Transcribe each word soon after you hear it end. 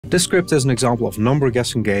This script is an example of a number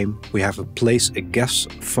guessing game. We have a place a guess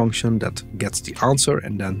function that gets the answer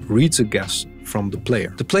and then reads a guess from the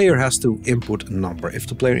player. The player has to input a number. If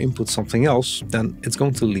the player inputs something else, then it's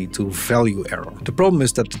going to lead to value error. The problem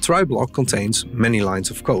is that the try block contains many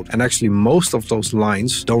lines of code, and actually most of those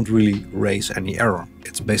lines don't really raise any error.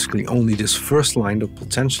 It's basically only this first line that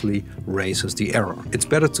potentially raises the error. It's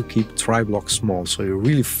better to keep try block small, so you're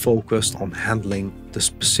really focused on handling the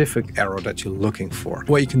specific error that you're looking for.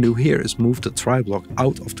 What you can do here is move the try block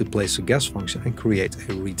out of the place a guess function and create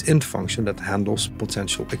a readInt function that handles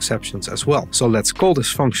potential exceptions as well. So let's call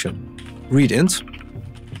this function readInt,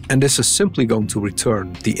 and this is simply going to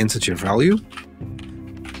return the integer value,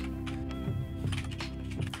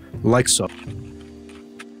 like so.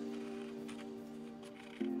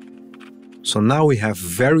 So now we have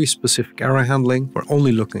very specific error handling. We're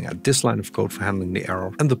only looking at this line of code for handling the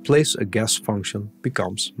error, and the place a guess function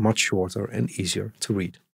becomes much shorter and easier to read.